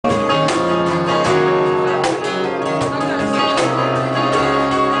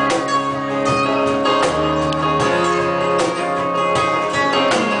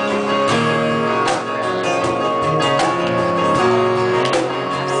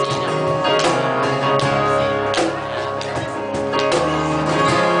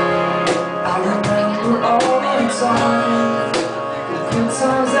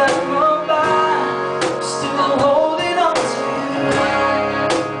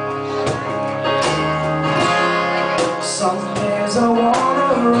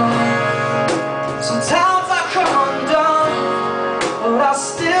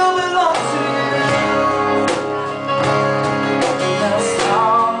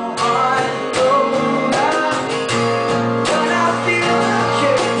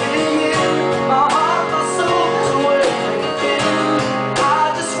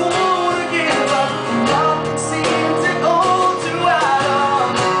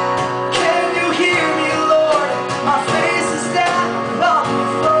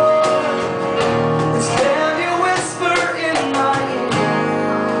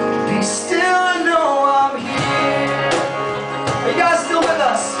still with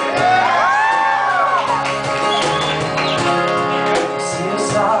us? See a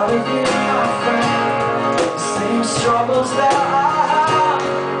side of you, my friend, the same struggles that I have.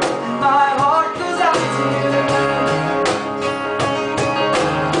 My heart goes out to you.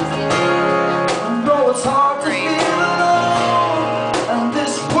 I know it's hard to feel alone, and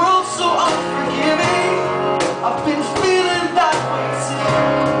this world's so unforgiving. I've been feeling that way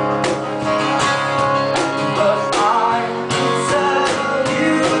too.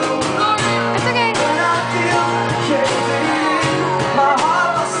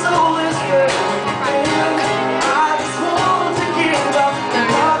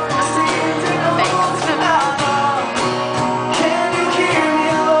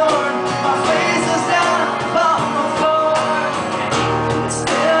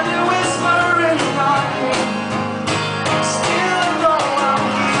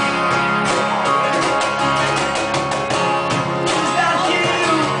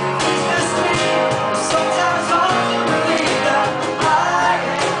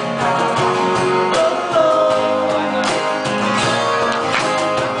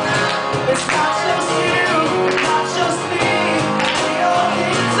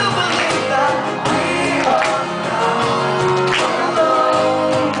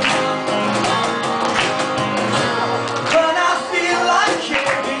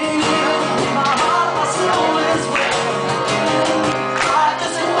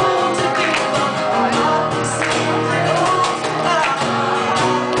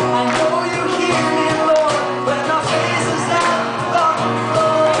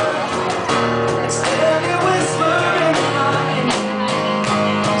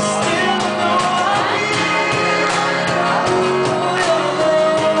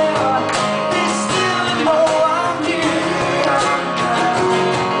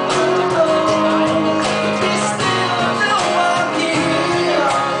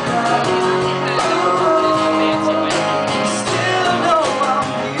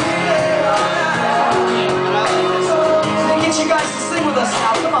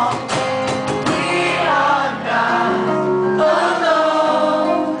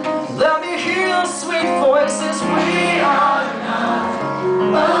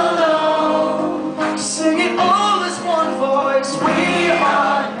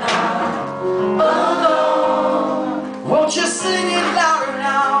 Just sing it louder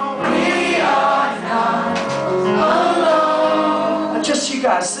now. We are not alone. Just you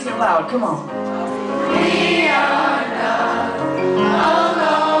guys, sing it loud, come on. We are not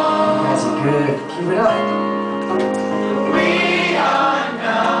alone. You guys are good. Keep it up.